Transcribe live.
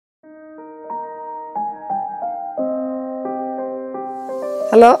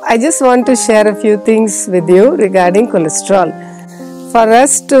Hello, I just want to share a few things with you regarding cholesterol. For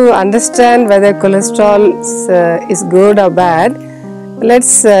us to understand whether cholesterol is good or bad,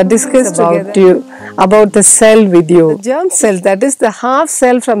 let's discuss about the cell with you. The germ cell, that is the half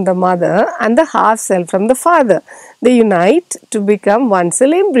cell from the mother and the half cell from the father, they unite to become one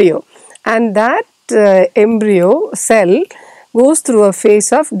cell embryo, and that embryo cell goes through a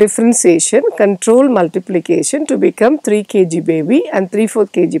phase of differentiation, controlled multiplication to become 3 kg baby and 3/4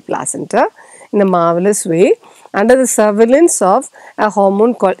 kg placenta in a marvelous way under the surveillance of a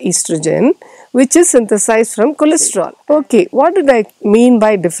hormone called estrogen, which is synthesized from cholesterol. Okay, what did I mean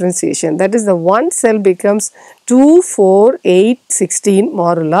by differentiation? That is, the one cell becomes 2, 4, 8, 16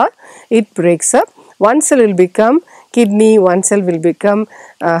 morula. It breaks up. One cell will become kidney, one cell will become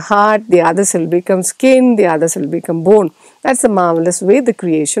heart, the other cell will become skin, the other cell will become bone. That's the marvelous way the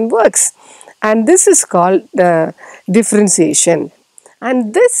creation works. And this is called differentiation.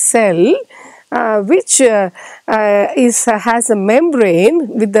 And this cell which has a membrane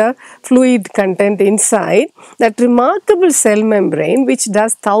with the fluid content inside, that remarkable cell membrane which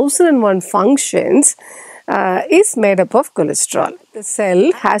does 1001 functions, is made up of cholesterol. The cell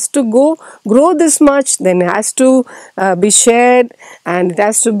has to grow this much, then has to be shed, and it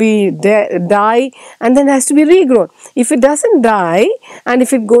has to be die, and then has to be regrown. If it doesn't die and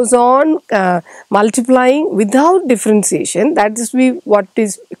if it goes on multiplying without differentiation, that is what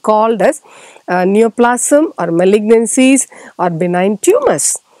is called as neoplasm or malignancies or benign tumors.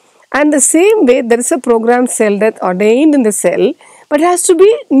 And the same way, there is a programmed cell death ordained in the cell, but it has to be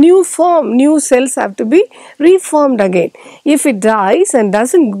new form. New cells have to be reformed again. If it dies and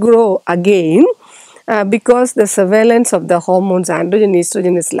doesn't grow again because the surveillance of the hormones androgen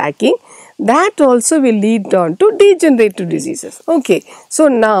estrogen is lacking, that also will lead on to degenerative diseases. Okay, so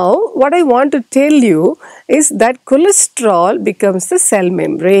now what I want to tell you is that cholesterol becomes the cell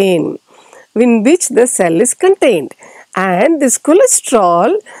membrane in which the cell is contained, and this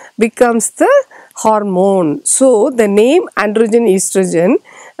cholesterol becomes the hormone. So the name androgen estrogen,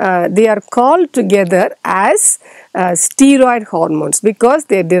 they are called together as steroid hormones because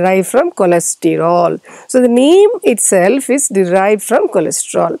they derive from cholesterol. So the name itself is derived from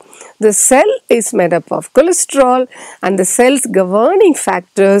cholesterol. The cell is made up of cholesterol, and the cell's governing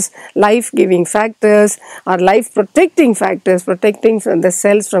factors, life-giving factors or life-protecting factors, protecting from the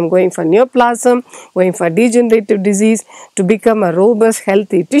cells from going for neoplasm, going for degenerative disease, to become a robust,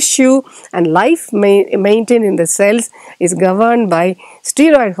 healthy tissue, and life maintained in the cells is governed by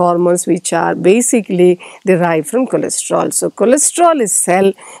steroid hormones, which are basically derived from cholesterol. So cholesterol is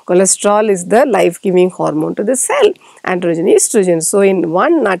cell, cholesterol is the life-giving hormone to the cell, androgen estrogen. So in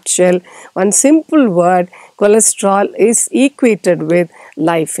one nutshell, one simple word, cholesterol is equated with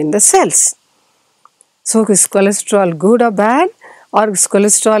life in the cells. So is cholesterol good or bad, or is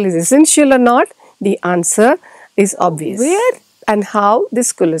cholesterol is essential or not? The answer is obvious. Where and how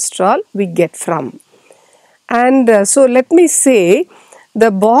this cholesterol we get from? And so let me say,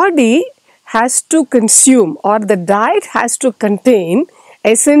 the body has to consume, or the diet has to contain,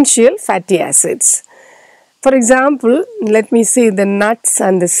 essential fatty acids. For example, let me say the nuts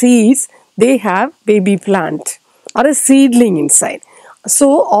and the seeds, they have baby plant or a seedling inside.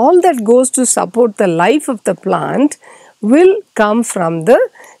 So all that goes to support the life of the plant will come from the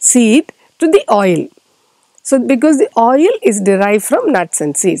seed to the oil. So because the oil is derived from nuts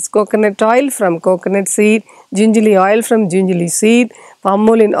and seeds, coconut oil from coconut seed, gingerly oil from gingerly seed,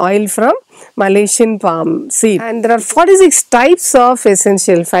 palmolin oil from Malaysian palm seed. And there are 46 types of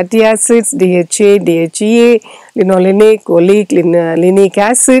essential fatty acids: DHA, DHEA, linolenic, oleic, linoleic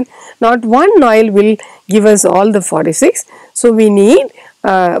acid. Not one oil will give us all the 46. So we need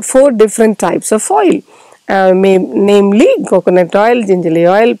 4 different types of oil. Namely coconut oil, gingerly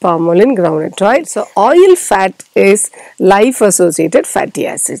oil, palmolin, groundnut oil. So oil fat is life associated fatty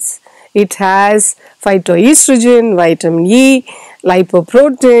acids. It has phytoestrogen, vitamin E,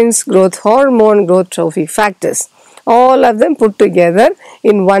 lipoproteins, growth hormone, growth trophic factors. All of them put together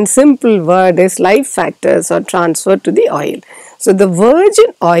in one simple word is life factors, or transferred to the oil. So the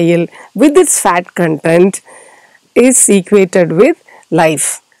virgin oil with its fat content is equated with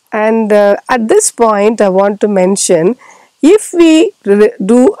life. And at this point, I want to mention, if we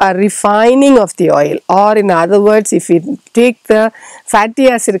do a refining of the oil, or in other words, if we take the fatty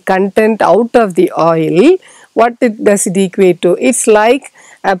acid content out of the oil, what does it equate to? It's like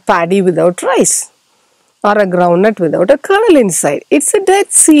a paddy without rice, or a groundnut without a kernel inside. It's a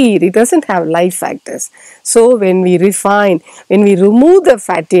dead seed. It doesn't have life factors. So when we refine, when we remove the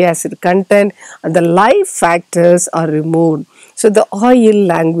fatty acid content, the life factors are removed. So the oil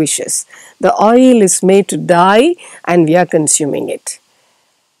languishes. The oil is made to die, and we are consuming it.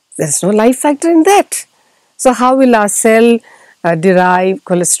 There is no life factor in that. So how will our cell derive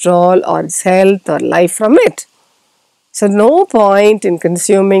cholesterol or its health or life from it? So no point in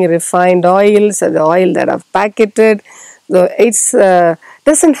consuming refined oils or the oil that are packeted. It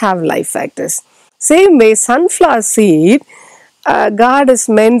doesn't have life factors. Same way, sunflower seed, God has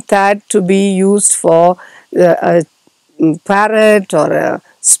meant that to be used for a parrot or a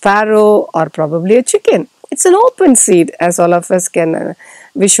sparrow or probably a chicken. It's an open seed, as all of us can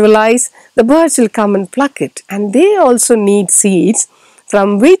visualize. The birds will come and pluck it, and they also need seeds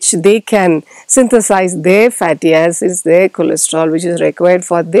from which they can synthesize their fatty acids, their cholesterol, which is required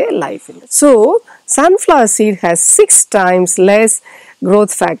for their life. So, sunflower seed has 6 times less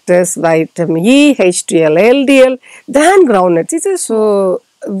growth factors, vitamin E, HDL, LDL than groundnuts. So,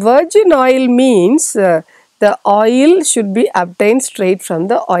 virgin oil means the oil should be obtained straight from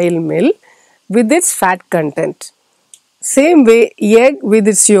the oil mill with its fat content. Same way, egg with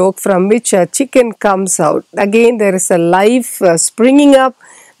its yolk from which a chicken comes out. Again, there is a life springing up.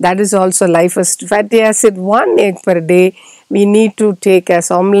 That is also life fatty acid. 1 egg per day we need to take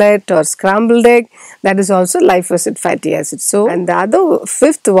as omelette or scrambled egg. That is also life acid fatty acid. So, and the other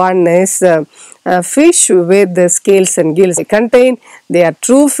 5th one is fish with the scales and gills. They are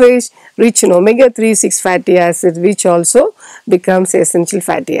true fish, rich in omega-3, 6 fatty acids, which also becomes essential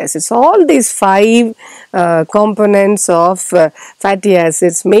fatty acids. So, all these 5 components of fatty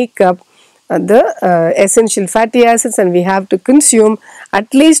acids make up the essential fatty acids, and we have to consume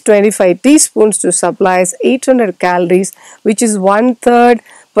at least 25 teaspoons to supply us 800 calories, which is 1/3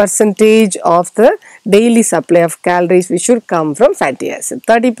 percentage of the daily supply of calories which should come from fatty acids.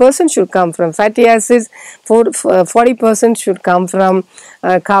 30% should come from fatty acids, 40% should come from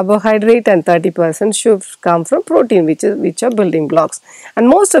carbohydrate, and 30% should come from protein, which are building blocks. And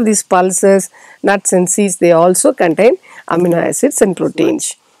most of these pulses, nuts and seeds, they also contain amino acids and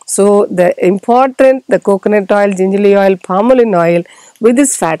proteins. So the coconut oil, gingerly oil, palm oil with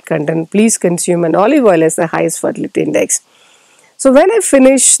this fat content, please consume, and olive oil has the highest fertility index. So when I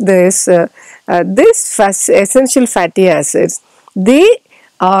finish this, essential fatty acids, they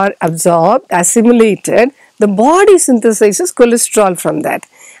are absorbed, assimilated, the body synthesizes cholesterol from that,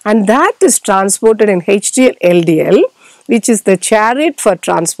 and that is transported in HDL, LDL, which is the chariot for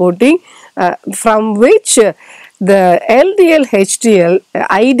transporting, from which the LDL, HDL,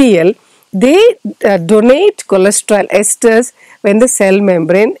 IDL, they donate cholesterol esters when the cell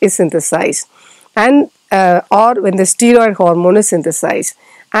membrane is synthesized, and or when the steroid hormone is synthesized,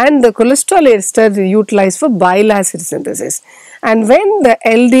 and the cholesterol esters are utilized for bile acid synthesis. And when the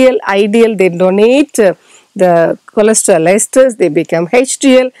LDL, IDL, they donate the cholesterol esters, they become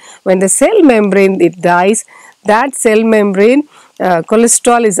HDL. When the cell membrane it dies, that cell membrane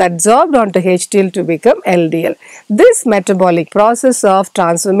cholesterol is adsorbed onto HDL to become LDL. This metabolic process of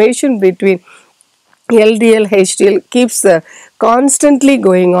transformation between LDL, HDL keeps constantly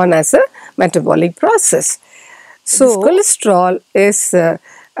going on as a metabolic process. So, cholesterol is,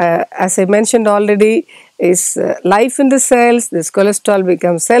 as I mentioned already, is life in the cells. This cholesterol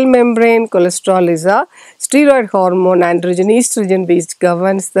becomes cell membrane. Cholesterol is a steroid hormone, androgen, estrogen, which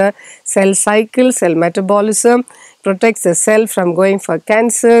governs the cell cycle, cell metabolism, protects the cell from going for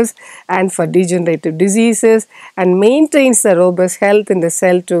cancers and for degenerative diseases, and maintains the robust health in the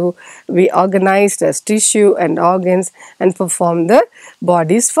cell to be organized as tissue and organs and perform the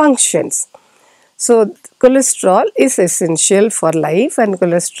body's functions. So, cholesterol is essential for life, and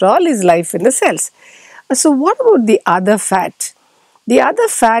cholesterol is life in the cells. So, what about the other fat? The other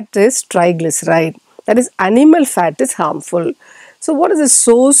fat is triglyceride. That is, animal fat is harmful. So, what are the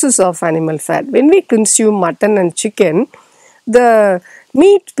sources of animal fat? When we consume mutton and chicken, the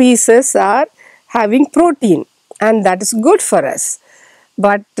meat pieces are having protein, and that is good for us.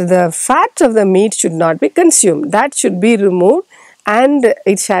 But the fat of the meat should not be consumed. That should be removed, and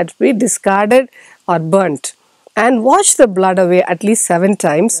it should be discarded or burnt, and wash the blood away at least 7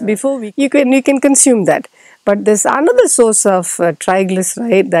 times before you can consume that. But there's another source of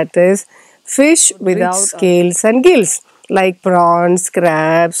triglyceride, that is fish without scales and gills, like prawns,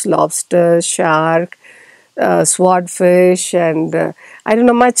 crabs, lobster, shark, swordfish, and I don't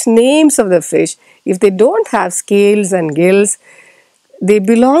know much names of the fish. If they don't have scales and gills, they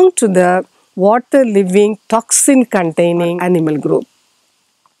belong to the water living toxin containing animal group.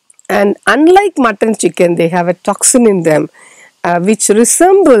 And unlike mutton, chicken, they have a toxin in them which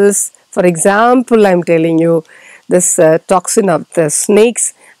resembles, for example, I'm telling you, this toxin of the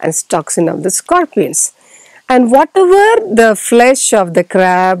snakes and toxin of the scorpions. And whatever the flesh of the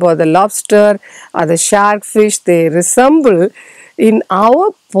crab or the lobster or the shark fish they resemble in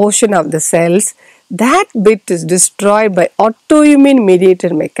our portion of the cells, that bit is destroyed by autoimmune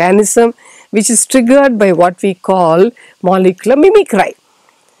mediated mechanism, which is triggered by what we call molecular mimicry.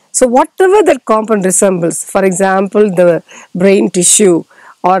 So whatever that compound resembles, for example, the brain tissue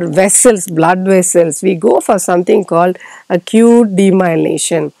or vessels, blood vessels, we go for something called acute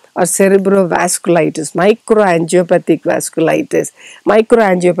demyelination or cerebrovasculitis, microangiopathic vasculitis,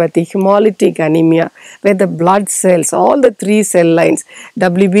 microangiopathic hemolytic anemia, where the blood cells, all the three cell lines,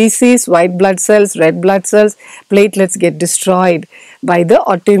 WBCs, white blood cells, red blood cells, platelets get destroyed by the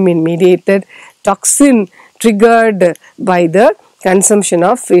autoimmune mediated toxin triggered by the consumption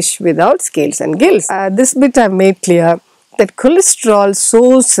of fish without scales and gills. This bit I have made clear that cholesterol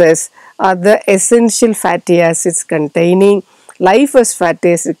sources are the essential fatty acids containing lipase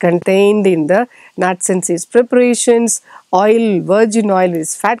fatty acid contained in the nuts and seeds preparations, oil, virgin oil with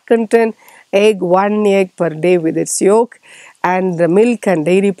its fat content, one egg per day with its yolk, and the milk and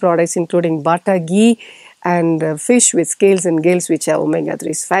dairy products including butter, ghee, and fish with scales and gills, which are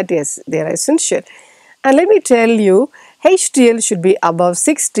omega-3 fatty acids. They are essential. And let me tell you, HDL should be above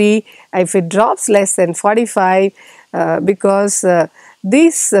 60. If it drops less than 45, because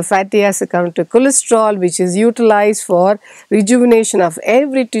these fatty acids come to cholesterol, which is utilized for rejuvenation of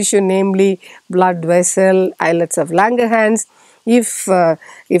every tissue, namely blood vessel, islets of Langerhans. If the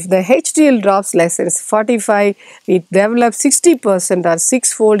HDL drops less than 45, it develops 60% or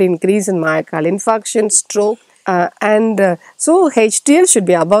six-fold increase in myocardial infarction, stroke. So HDL should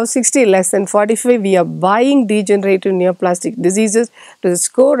be above 60, less than 45. We are buying degenerative neoplastic diseases to the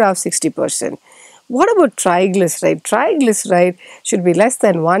score of 60%. What about triglyceride? Triglyceride should be less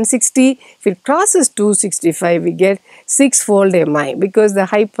than 160. If it crosses 265, we get six-fold MI, because the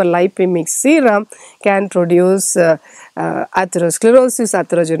hyperlipemic serum can produce atherosclerosis,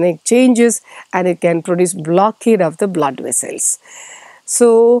 atherogenic changes, and it can produce blockade of the blood vessels.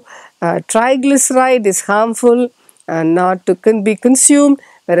 So triglyceride is harmful and not to be consumed,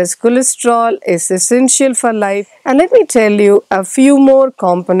 whereas cholesterol is essential for life. And let me tell you a few more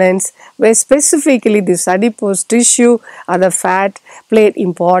components where specifically this adipose tissue or the fat play an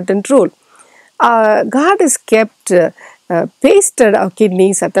important role. God has kept pasted our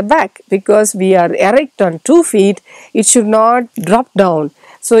kidneys at the back because we are erect on 2 feet. It should not drop down.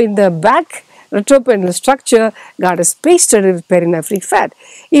 So in the back retroperitoneal structure, God has pasted it with perinephric fat.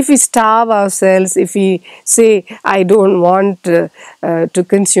 If we starve ourselves, if we say, I don't want to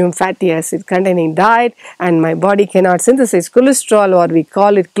consume fatty acid containing diet and my body cannot synthesize cholesterol, or we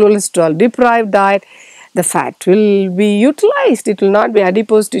call it cholesterol deprived diet, the fat will be utilized. It will not be,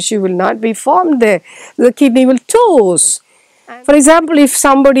 adipose tissue will not be formed there. The kidney will toast. For example, if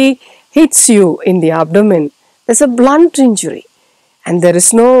somebody hits you in the abdomen, there's a blunt injury and there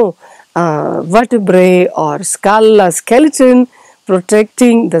is no vertebrae or skull or skeleton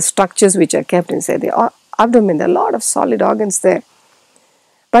protecting the structures which are kept inside the abdomen. There are a lot of solid organs there.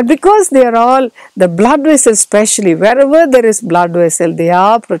 But because they are all, the blood vessels especially, wherever there is blood vessel, they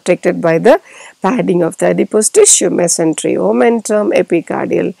are protected by the padding of the adipose tissue, mesentery, omentum,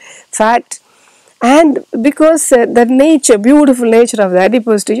 epicardial fat. And because the nature, beautiful nature of the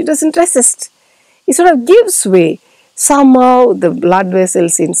adipose tissue doesn't resist, it sort of gives way. Somehow the blood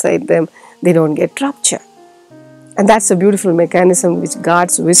vessels inside them, they don't get rupture. And that's a beautiful mechanism which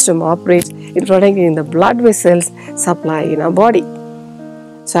God's wisdom operates in protecting the blood vessels supply in our body.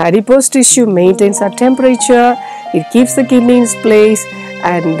 So adipose tissue maintains our temperature, it keeps the kidney in place,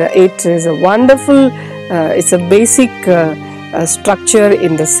 and it is a wonderful, it's a basic structure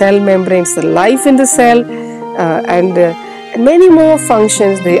in the cell membranes, the life in the cell, and many more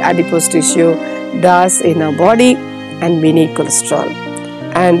functions the adipose tissue does in our body. And we need cholesterol,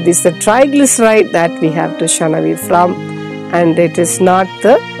 and this is the triglyceride that we have to shun away from, and it is not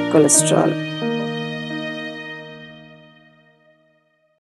the cholesterol.